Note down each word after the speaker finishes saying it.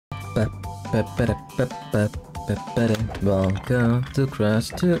Welcome to Crash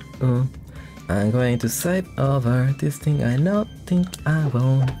 2. I'm going to save over this thing I don't think I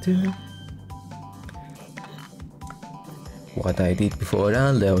won't do. What I did before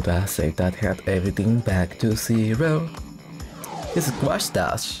unload, I saved that had everything back to zero. This is Crash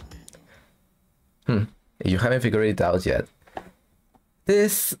Dash. If you haven't figured it out yet,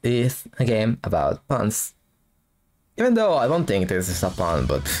 this is a game about puns. Even though I don't think this is a pun,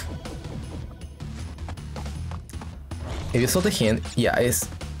 but if you saw the hint, yeah, it's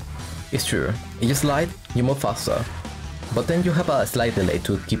true. If you slide, you move faster, but then you have a slight delay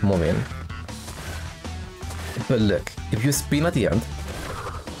to keep moving. But look, if you spin at the end,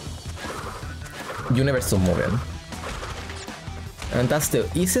 you never stop moving. And that's the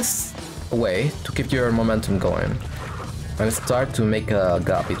easiest way to keep your momentum going and start to make a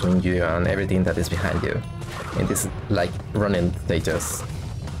gap between you and everything that is behind you in this like running stages.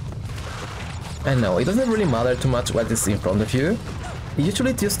 I know, it doesn't really matter too much what is in front of you. It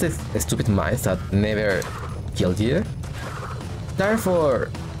usually just the stupid mice that never killed you. Therefore,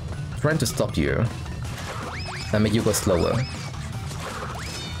 trying to stop you and make you go slower.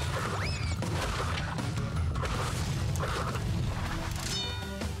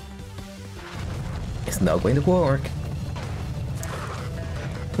 It's not going to work.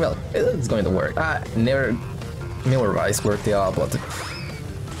 Well, it's going to work. I never memorized where they are, but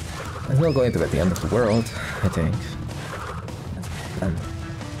it's not going to be the end of the world, I think.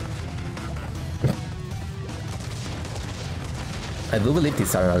 I do believe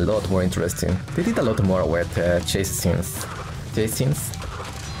these are a lot more interesting. They did a lot more with chase scenes.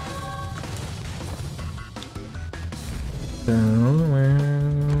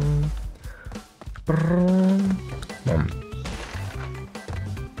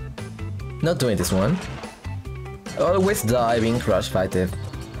 Not doing this one. Always diving, crash fight the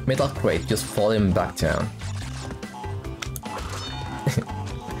metal crate, just falling back down.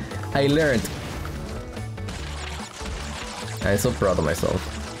 I learned. I'm so proud of myself.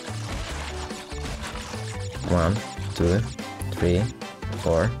 1, 2, 3,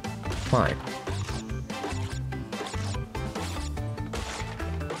 4, 5.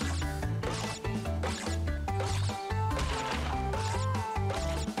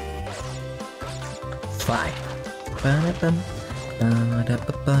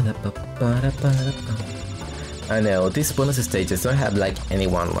 I know, these bonus stages don't have like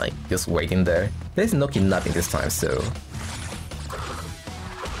anyone like just waiting there. There's no kidnapping this time, so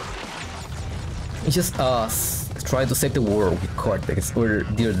it's just us trying to save the world with Cortex or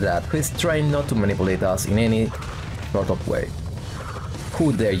dear dad, who is trying not to manipulate us in any sort of way.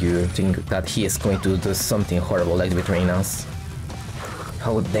 Who dare you think that he is going to do something horrible like betray us?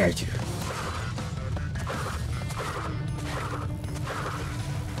 How dare you?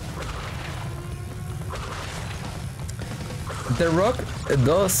 The rock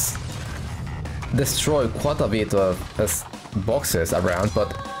does destroy quite a bit of boxes around,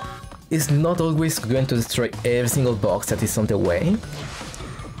 but it's not always going to destroy every single box that is on the way.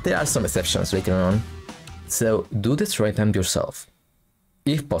 There are some exceptions later on, so do destroy them yourself,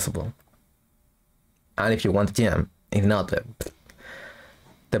 if possible. And if you want a gem, if not,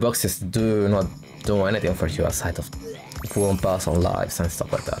 the boxes do not do anything for you aside of full pass on lives and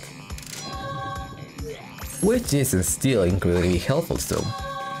stuff like that. Which is still incredibly helpful still.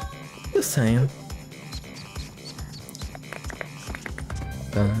 Just saying.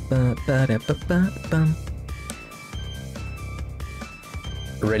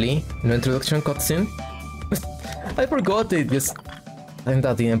 Really? No introduction cutscene? I forgot it, just I'm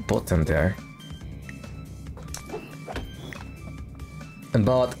that didn't put them there.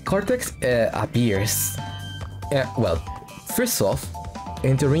 But Cortex appears. Well, first off,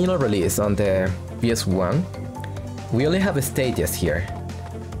 in the original release on the PS1, we only have stages here.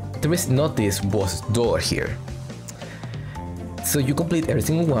 There is not this boss door here. So you complete every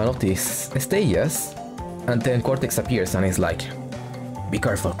single one of these stages, and then Cortex appears and is like, "Be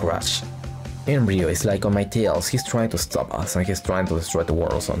careful, Crash." In Rio, it's like on my tails, he's trying to stop us and he's trying to destroy the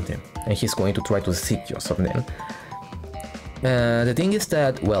world or something. And he's going to try to seek you or something. The thing is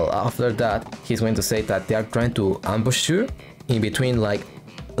that, well, after that, he's going to say that they are trying to ambush you in between like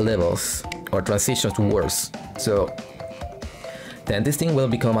levels or transitions to worlds. So then this thing will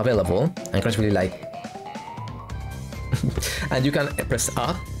become available and Crash will be like and you can press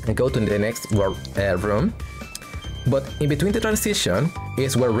up and go to the next room. But in between the transition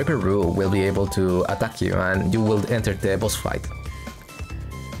is where Reaper Roo will be able to attack you and you will enter the boss fight.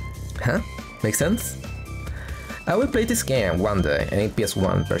 Huh? Make sense? I will play this game one day in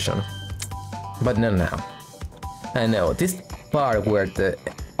PS1 version, but not now. I know, this part where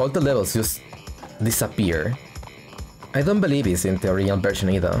all the levels just disappear. I don't believe it's in the original version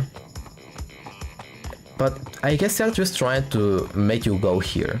either. But I guess they're just trying to make you go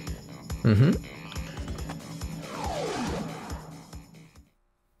here.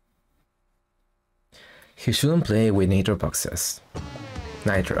 He shouldn't play with nitro boxes.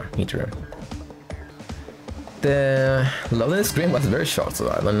 Nitro. The loading screen was very short, so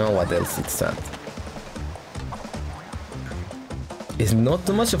I don't know what else it said. It's not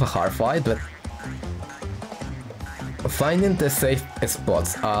too much of a hard fight, but finding the safe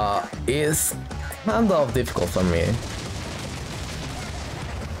spots is kind of difficult for me.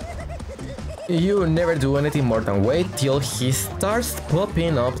 You never do anything more than wait till he starts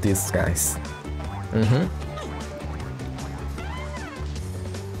popping up these guys.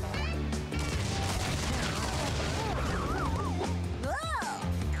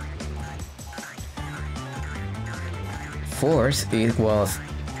 Force equals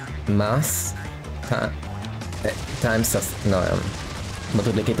mass times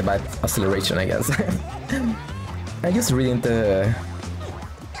multiplied by acceleration, I guess. I'm just reading the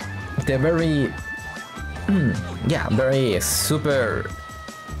very very super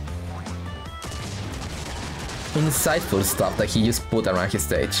insightful stuff that he just put around his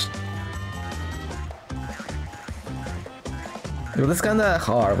stage. It was kinda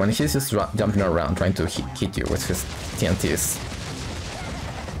hard when he's just jumping around trying to hit you with his TNTs.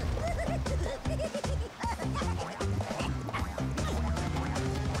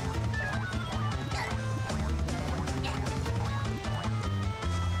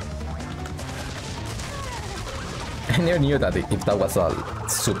 I never knew that if that was a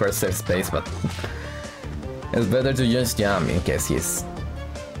super safe space, but it's better to just jump in case he's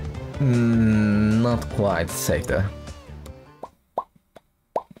not quite safe there.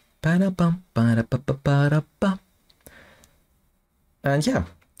 And yeah,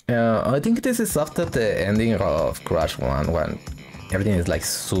 I think this is after the ending of Crash 1 when everything is like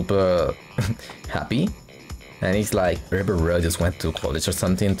super happy. And it's like River Road just went to college or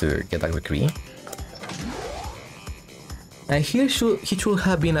something to get a degree. And he should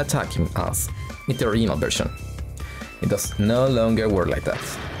have been attacking us in the original version. It does no longer work like that.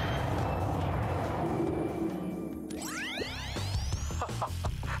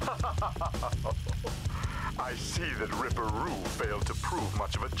 I see that Ripperoo failed to prove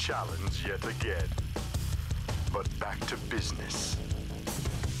much of a challenge yet again. But back to business.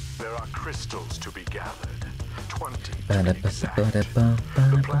 There are crystals to be gathered. 20 to be exact.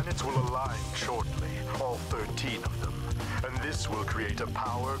 The planets will align shortly, all 13 of them. And this will create a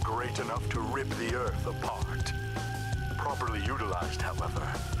power great enough to rip the Earth apart. Properly utilized, however,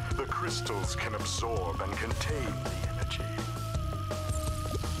 the crystals can absorb and contain the energy.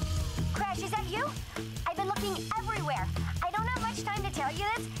 Crash, is that you? I've been looking everywhere. I don't have much time to tell you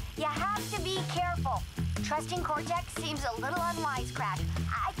this. You have to be careful. Trusting Cortex seems a little unwise, Crash.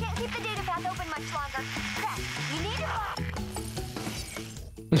 I can't keep the data path open much longer. Crash, you need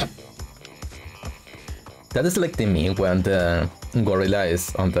to... That is like the meme when the gorilla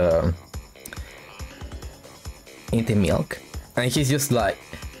is on in the milk, and he's just like,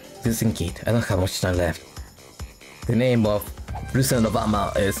 listen kid, I don't have much time left. The name of President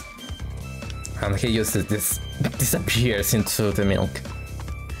Obama is... And he just disappears into the milk.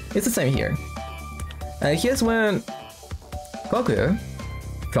 It's the same here. And here's when Goku,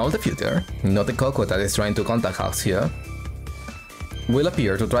 from the future, not the Goku that is trying to contact us here, will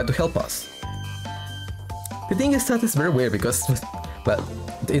appear to try to help us. The thing is that it's very weird because, well,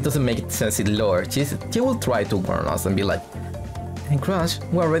 it doesn't make sense in lore. She will try to warn us and be like, "Hey Crash,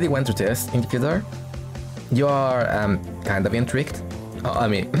 we already went through this in the future. You are kind of being tricked." I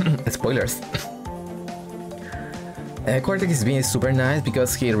mean, spoilers. Cortex is being super nice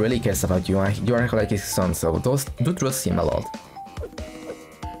because he really cares about you and you are like his son, so do trust him a lot.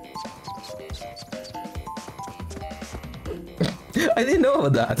 I didn't know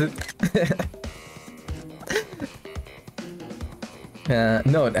about that.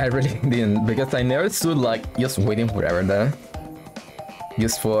 No, I really didn't, because I never stood like just waiting forever there.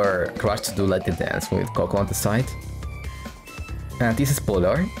 Just for Crash to do like the dance with Coco on the side. And this is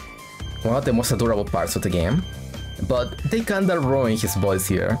Polar, one of the most adorable parts of the game. But they kinda ruined his voice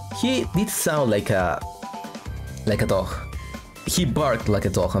here. He did sound like a dog. He barked like a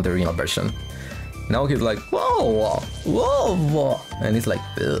dog on the original version. Now he's like, whoa, whoa, whoa, and he's like,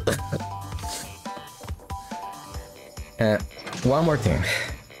 one more thing.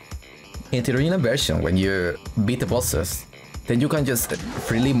 In the original version, when you beat the bosses, then you can just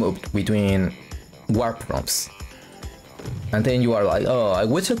freely move between warp rooms. And then you are like, oh, I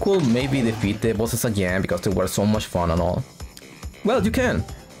wish I could maybe defeat the bosses again because they were so much fun and all. Well, you can.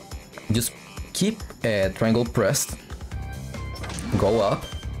 just keep triangle pressed, go up,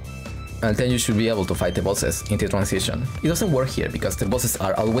 and then you should be able to fight the bosses in the transition. It doesn't work here because the bosses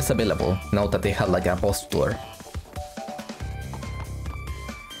are always available now that they have like a boss tour.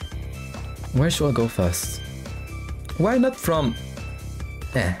 Where should I go first? Why not from...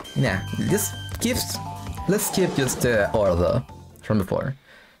 nah, let's skip just the order from before.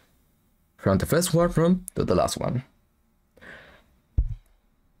 From the first warp room to the last one.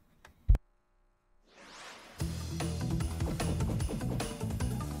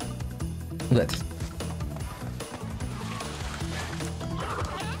 Good.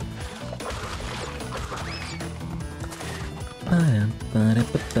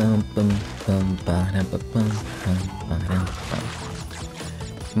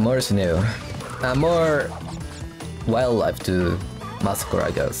 More snow. More wildlife to massacre,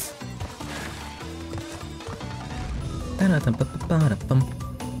 I guess.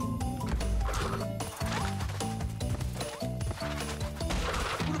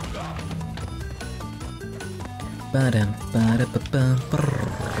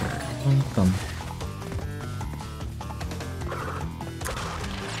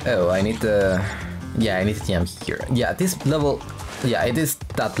 Oh, I need the... yeah, I need to jump here. Yeah, this level... yeah, it is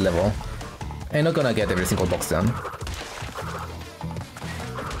that level. I'm not gonna get every single box done.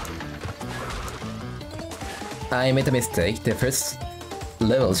 I made a mistake. The first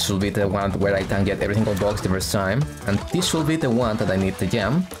level should be the one where I can get every single box the first time, and this should be the one that I need to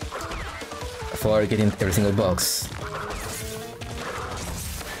jump for getting every single box.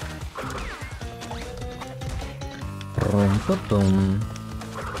 Boom.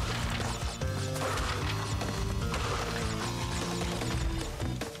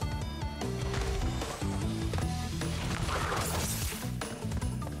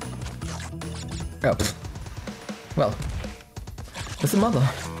 Oh, well, what's the matter?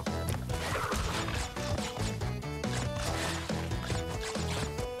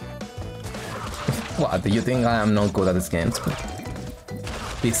 What, do you think I am not good at these games?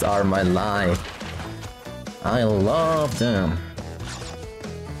 These are my life. I love them.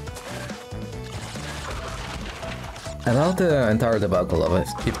 About the entire debacle of it,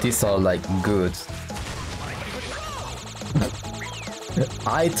 if these are like good.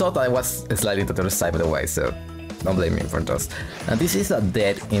 I thought I was sliding to the side by the way, so don't blame me for this. And this is a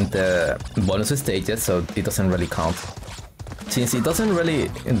dead in the bonus stages, so it doesn't really count. Since it doesn't really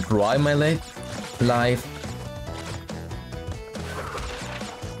drive my life.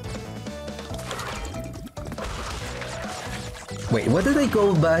 Wait, why did I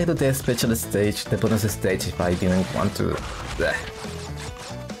go back to the special stage, the bonus stage, if I didn't want to? Blech.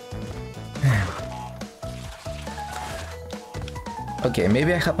 Okay,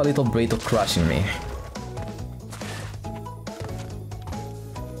 maybe I have a little bit of crushing me.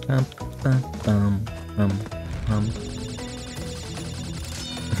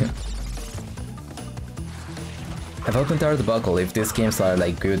 About the entire debacle, if these games are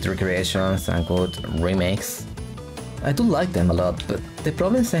like good recreations and good remakes, I do like them a lot, but the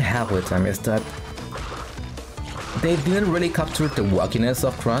problems I have with them is that they didn't really capture the wackiness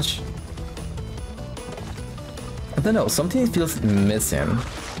of Crush. I don't know, something feels missing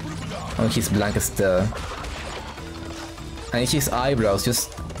on his blank stare. And his eyebrows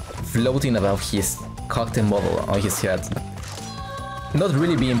just floating above his cocktail model on his head. Not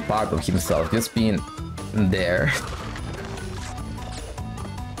really being part of himself, just being there.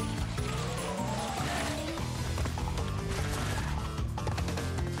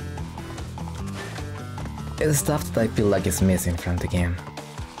 It's stuff that I feel like is missing from the game.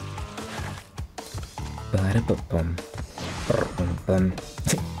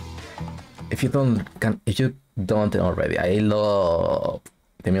 If you don't already, I love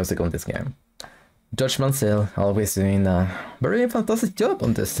the music on this game. George Mansell always doing a very fantastic job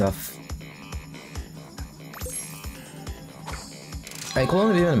on this stuff. I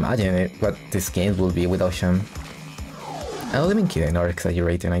couldn't even imagine what this game would be without him. I'm not even kidding or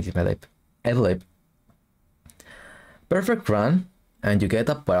exaggerating, I believe. Perfect run, and you get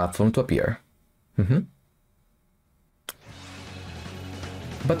a platform to appear.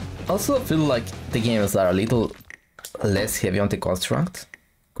 But also I feel like the games are a little less heavy on the contrast.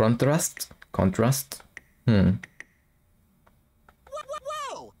 Whoa!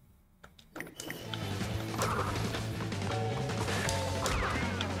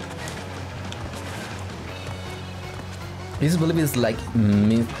 I just believe it's like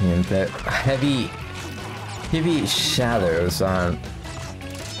missing the heavy shadows and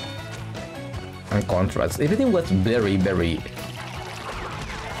contrast. Everything was very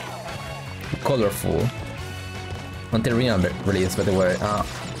colorful on the original release, by the way.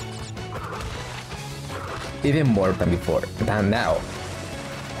 even more than before, than now.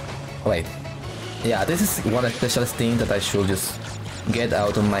 Wait, yeah, this is one special thing that I should just get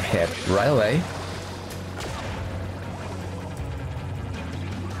out of my head right away.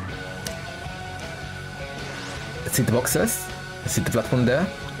 See the boxes? See the platform there?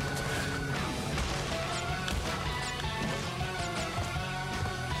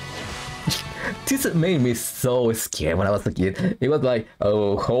 This made me so scared when I was a kid. It was like,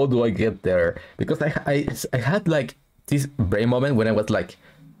 oh, how do I get there? Because I had like this brain moment when I was like,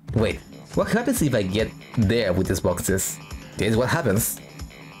 wait, what happens if I get there with these boxes? This is what happens.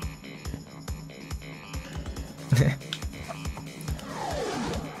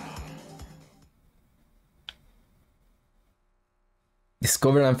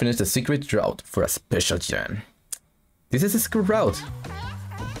 Discover and finish the secret route for a special gem. This is a secret route.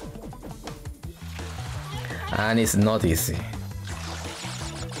 And it's not easy.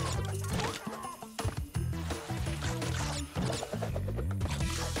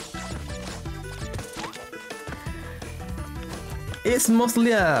 It's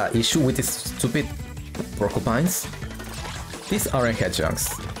mostly a issue with these stupid porcupines. These aren't hedgehogs,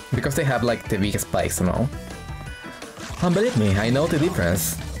 because they have like the big spikes and all. And believe me, I know the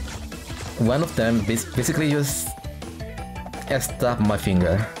difference. One of them basically just stabbed my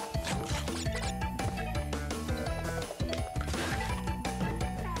finger.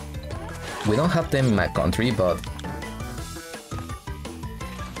 We don't have them in my country, but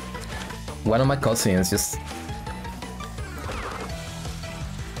one of my cousins just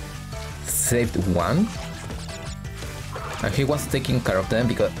saved one, and he was taking care of them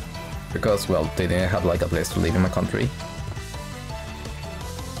because well, they didn't have like a place to live in my country.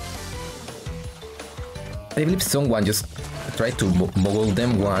 I believe someone just tried to smuggle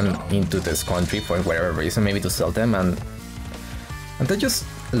them one into this country for whatever reason, maybe to sell them, and they just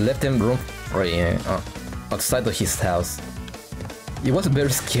left them room free outside of his house. He was very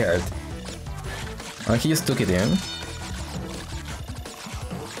scared, and he just took it in.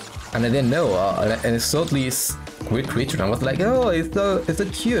 And I didn't know, and I saw this weird creature and I was like, oh, it's so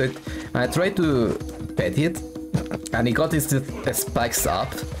cute. And I tried to pet it, and it got its spikes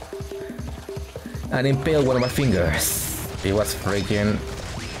up and impaled one of my fingers. It was freaking...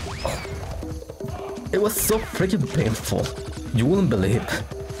 Oh. It was so freaking painful. You wouldn't believe.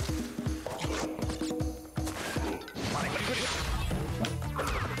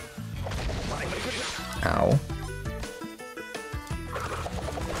 Ow.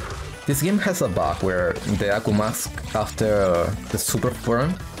 This game has a bug where the Aku mask after the super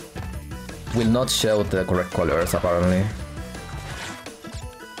form will not show the correct colors apparently.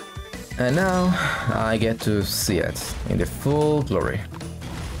 And now I get to see it in the full glory.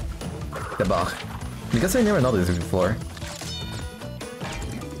 The bug. Because I never noticed it before.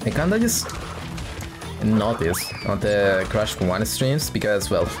 I kinda just noticed on the Crash 1 streams because,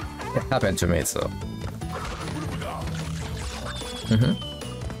 well, it happened to me, so...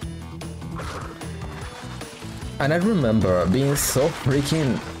 And I remember being so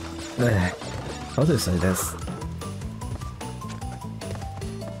freaking... how do I say this?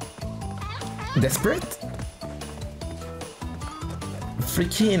 Desperate?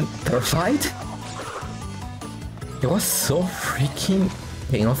 Freaking terrified? It was so freaking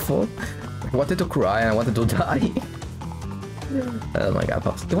painful. I wanted to cry and I wanted to die. Oh my god,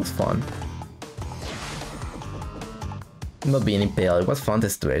 it was fun. Not being impaled, it was fun, the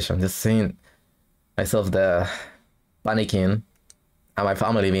situation. Just seeing myself there panicking and my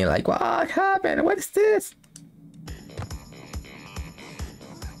family being like, what happened? What is this?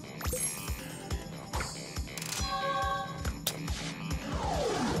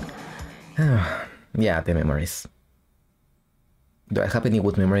 Yeah, the memories. Do I have any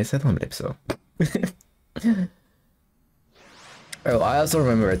good memories? I don't believe so. Oh, I also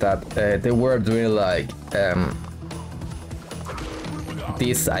remember that they were doing like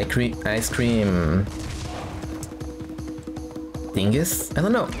these ice cream thingies. I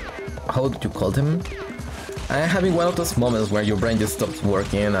don't know how do you call them. I'm having one of those moments where your brain just stops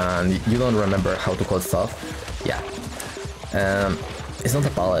working and you don't remember how to call stuff. Yeah. It's not a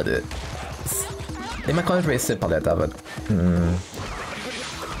palette. In my country it's a paleta, but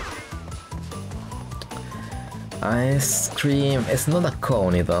ice cream, it's not a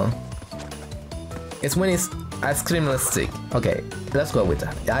cone though. It's when it's ice cream on a stick. Okay, let's go with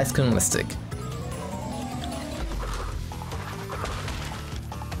that. Ice cream on a stick.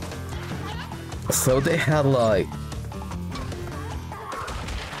 So they had like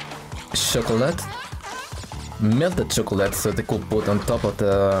chocolate, melted chocolate, so they could put on top of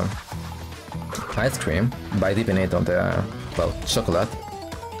the ice cream by dipping it on the, well, chocolate.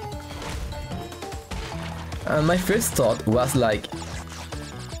 And my first thought was like,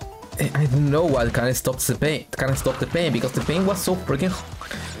 I don't know what can stop the pain. Can stop the pain because the pain was so freaking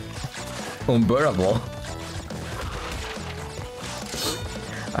unbearable.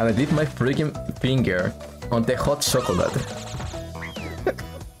 And I did my freaking finger on the hot chocolate.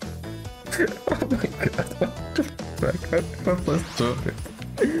 Oh my god! That's so stupid.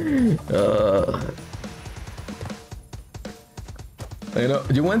 You know,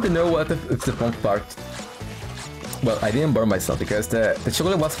 you want to know what it's the fun part? Well, I didn't burn myself because the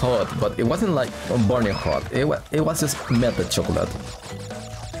chocolate was hot, but it wasn't like burning hot. It was just melted chocolate.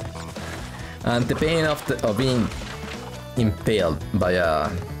 And the pain of being impaled by a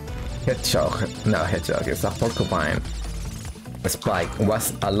hedgehog, no hedgehog, it's a porcupine spike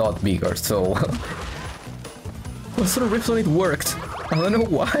was a lot bigger, so for some reason it worked. I don't know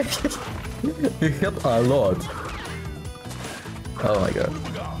why. It helped a lot. Oh my god.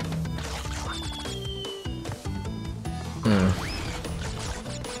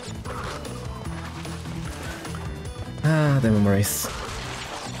 Ah, the memories.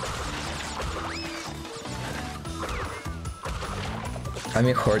 I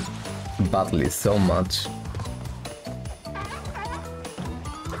mean, hurt badly so much.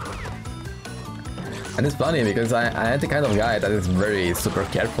 And it's funny because I am the kind of guy that is very super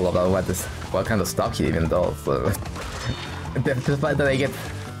careful about what kind of stuff he even does. So the fact that I get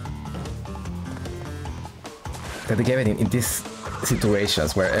it in these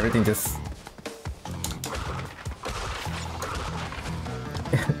situations where everything just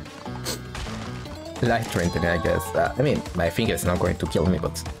life-threatening, I guess. I mean, my finger is not going to kill me,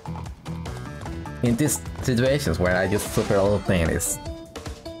 but in these situations where I just suffer all the pain is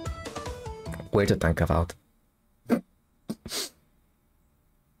weird to think about. Oh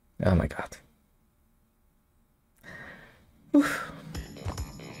my god. Oof.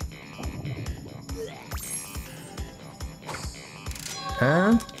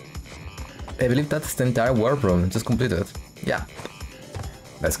 And I believe that's the entire warp room just completed. Yeah.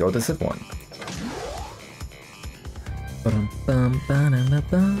 Let's go to step 1.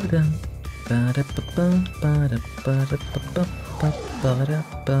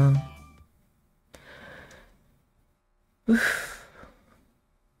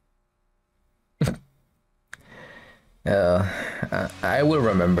 I will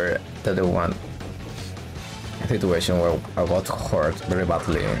remember the one situation where I got hurt very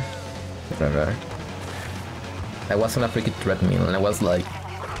badly. Remember? I was on a freaking treadmill and I was like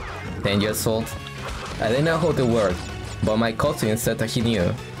 10 years old. I didn't know how to work, but my cousin said that he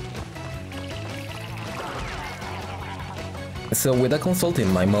knew. So without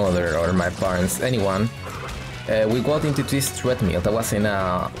consulting my mother or my parents, anyone, we got into this treadmill that was in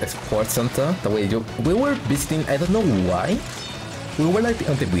a sports center. The way we were visiting, I don't know why. We were like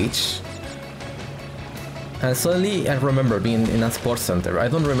on the beach. And suddenly I remember being in a sports center. I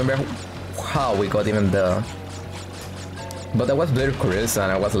don't remember how we got even there. But I was very curious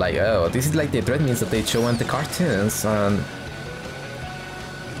and I was like, oh, this is like the treadmills that they show in the cartoons. And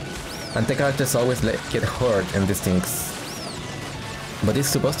the characters always get hurt in these things. But it's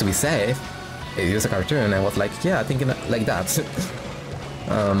supposed to be safe. It is a cartoon. I was like, yeah, thinking like that.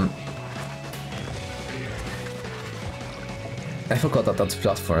 I forgot that those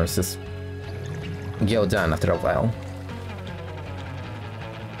platforms just go down after a while.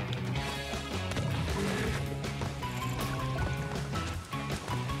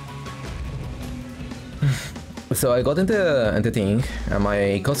 So I got into the thing, and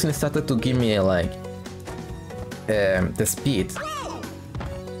my cousin started to give me like the speed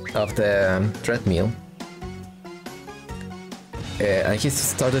of the treadmill, and he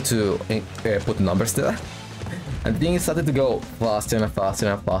started to put numbers there, and the thing started to go faster and faster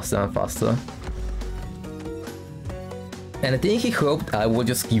and faster and faster. And I think he hoped I would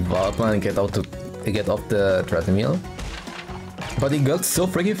just give up and get off the treadmill, but it got so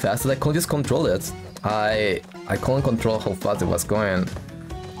freaking fast that I couldn't just control it. I couldn't control how fast it was going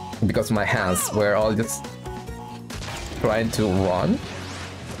because my hands were all just trying to run.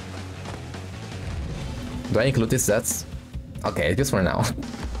 Do I include these sets? Okay, just for now.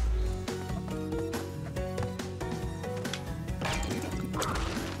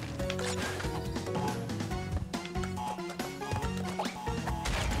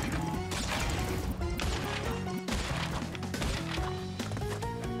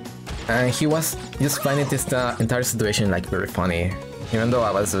 And he was just finding this entire situation like very funny, even though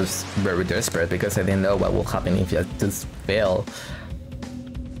I was just very desperate because I didn't know what would happen if I just fail.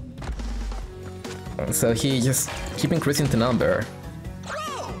 So he just keep increasing the number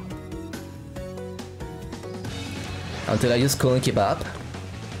until I just couldn't keep up.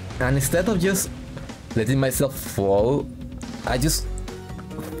 And instead of just letting myself fall, I just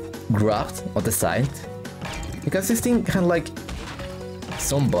grabbed on the side because this thing had like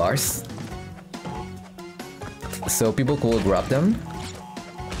some bars, so people could grab them.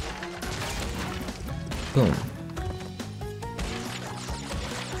 Boom.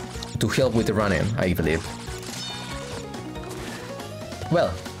 To help with the running, I believe.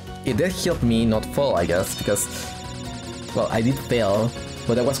 Well, it did help me not fall, I guess, because, well, I did fail,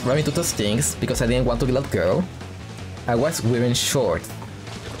 but I was grabbing to those things because I didn't want to let go. I was wearing shorts.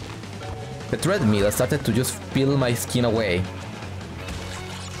 The treadmill started to just peel my skin away.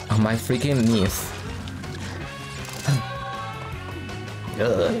 On my freaking knees.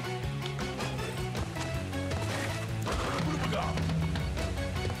 Ugh.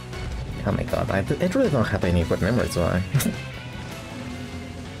 Oh my god, I really don't have any good memories, do I?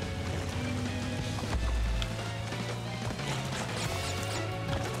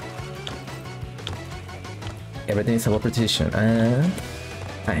 Everything is about precision, I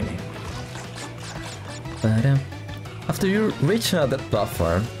mean. But after you reach that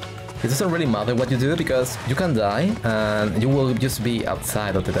platform, it doesn't really matter what you do because you can die and you will just be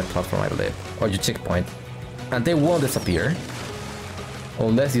outside of that platform, I believe, or your checkpoint, and they won't disappear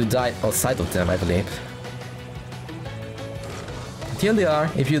unless you die outside of them, I believe.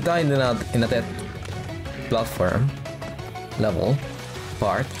 TLDR, if you die in a dead platform level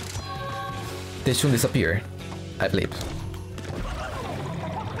part, they should disappear, I believe.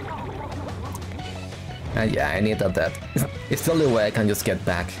 And yeah, I need that. It's the only way I can just get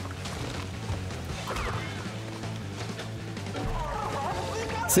back.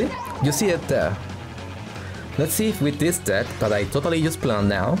 See? You see it there. Let's see if with this deck that I totally just planned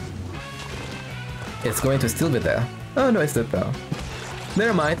now, it's going to still be there. Oh no, it's dead though.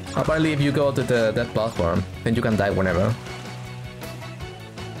 Never mind, apparently if you go to that platform, then you can die whenever.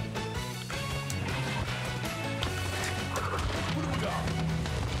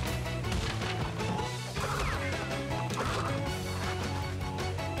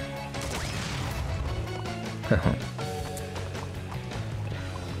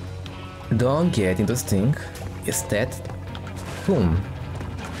 Don't get into this thing. Instead, boom,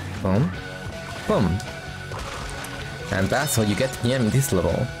 boom, boom. And that's how you get gem in this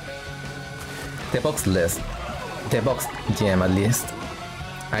level. The box list. The box gem at least.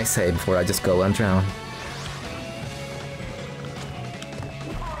 I say before I just go and drown.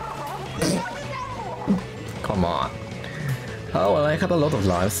 Come on. Oh well, I have a lot of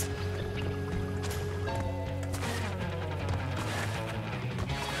lives.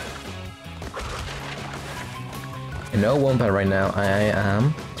 No wombat right now. I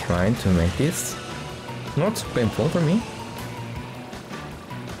am trying to make this not painful for me.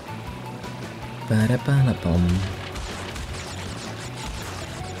 Ba-da-ba-da-bum.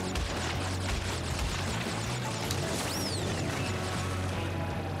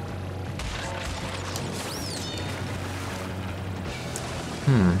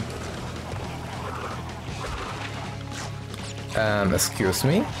 Excuse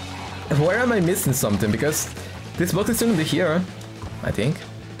me? Where am I missing something? Because this box is shouldn't be here, I think.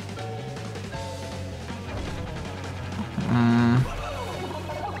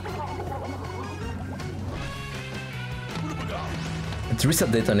 There is a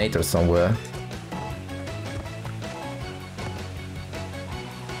detonator somewhere.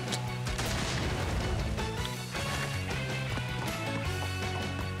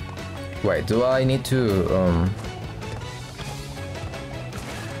 Wait, do I need to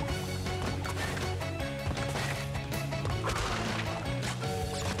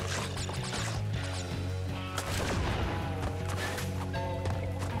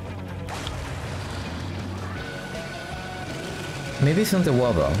maybe it's on the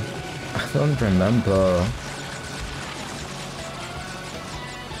water. I don't remember.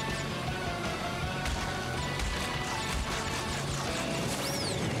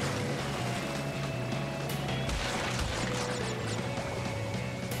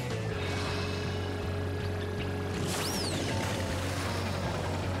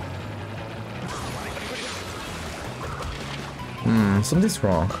 Something's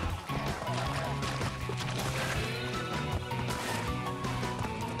wrong.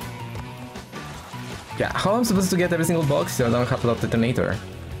 Yeah, how am I supposed to get every single box if I don't have a lot of detonator?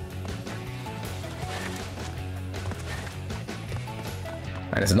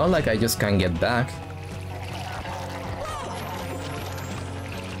 And it's not like I just can't get back.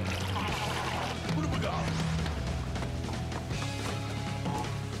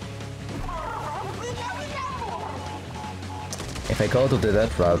 If I go to the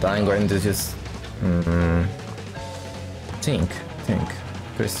death route, I'm going to just think.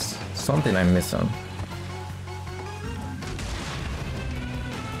 There's something I'm missing.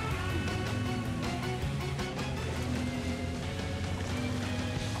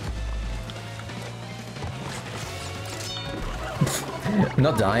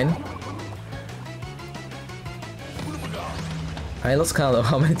 Not dying. I lost count of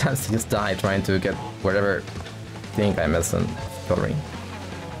how many times I just died trying to get whatever thing I missed on coloring.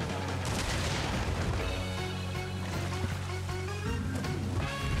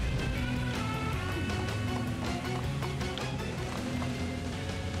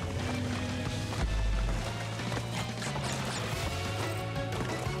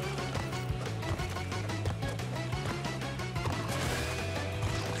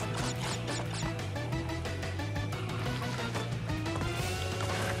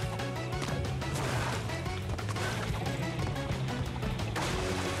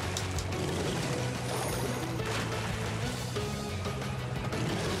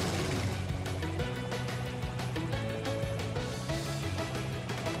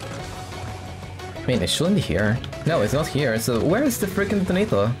 I mean, it shouldn't be here. No, it's not here, so where is the freaking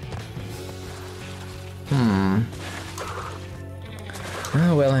detonator?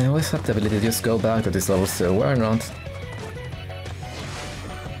 Oh, well, I always have the ability to just go back to this level, so why not?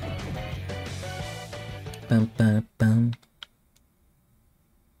 Bum, bum, bum.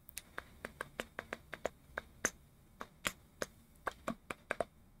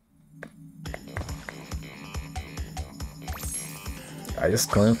 I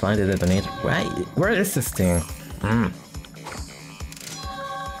just couldn't find the detonator. Where is this thing?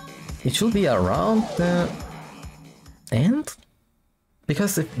 It should be around the end?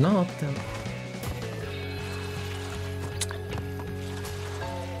 Because if not, then...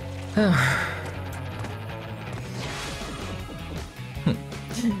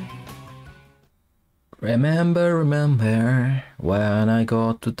 Remember when I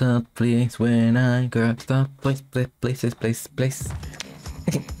got to that place, when I got to that place.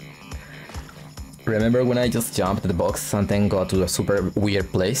 Remember when I just jumped the box and then got to a super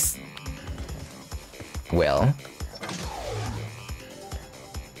weird place? Well,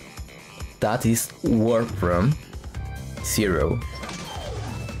 that is Warp Room 0.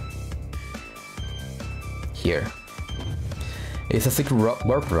 Here. It's a secret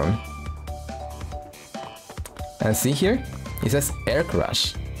warp room. And see here? It says air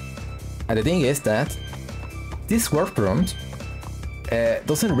crash. And the thing is that this warp room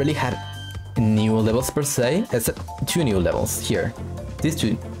doesn't really have new levels per se. It's 2 new levels here.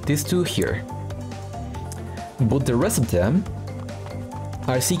 These two here. But the rest of them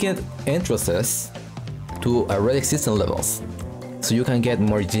are secret entrances to already existing levels. So you can get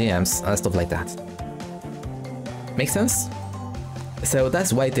more gems and stuff like that. Make sense? So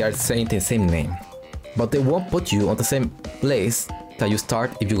that's why they are saying the same name. But they won't put you on the same place that you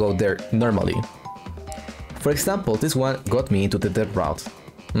start if you go there normally. For example, this one got me into the dead route.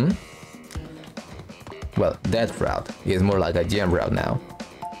 Well, dead route is more like a gem route now.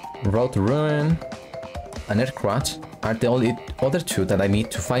 Road to Ruin and Earth Crash are the only other 2 that I need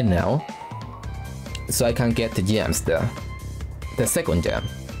to find now, so I can get the gems, the second gem.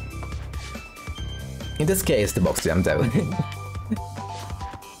 In this case, the box gem though.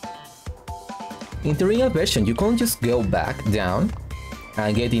 In the real version, you can't just go back down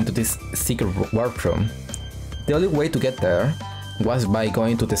and get into this secret warp room. The only way to get there was by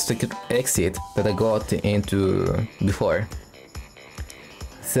going to the secret exit that I got into before.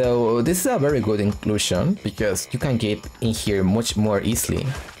 So this is a very good inclusion because you can get in here much more easily.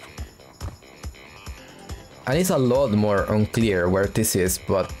 And it's a lot more unclear where this is,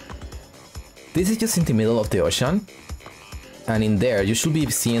 but this is just in the middle of the ocean. And in there you should be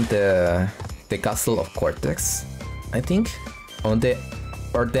seeing the castle of Cortex, I think, or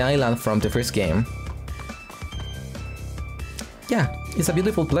the island from the first game. Yeah, it's a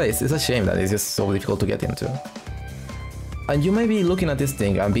beautiful place. It's a shame that it's just so difficult to get into. And you may be looking at this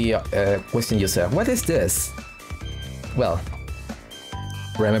thing and be questioning yourself, what is this? Well,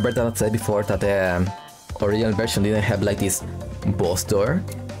 remember that I said before that the original version didn't have like this boss door?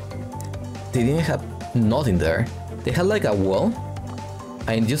 They didn't have nothing there. They had like a wall.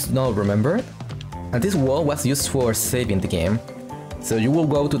 I just now remember. And this wall was used for saving the game. So you will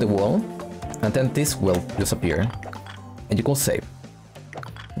go to the wall, and then this will just appear. And you can save.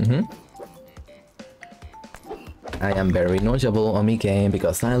 I am very knowledgeable on my game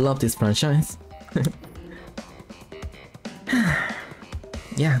because I love this franchise.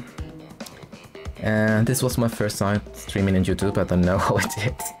 Yeah. And this was my first time streaming on YouTube. I don't know how I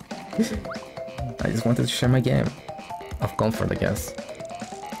did. I just wanted to share my game. Of comfort, I guess.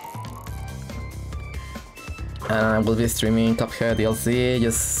 And I will be streaming Cuphead DLC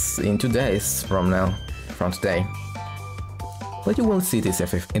just in 2 days from now. From today. But you will see this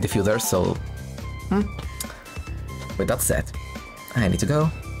in the future, so... With that said, I need to go.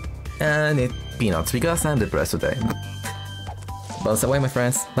 And eat peanuts because I'm depressed today. Bounce away, my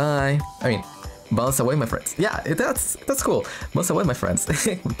friends. Bye. I mean, bounce away, my friends. Yeah, that's cool. Bounce away, my friends.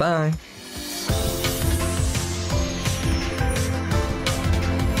 Bye.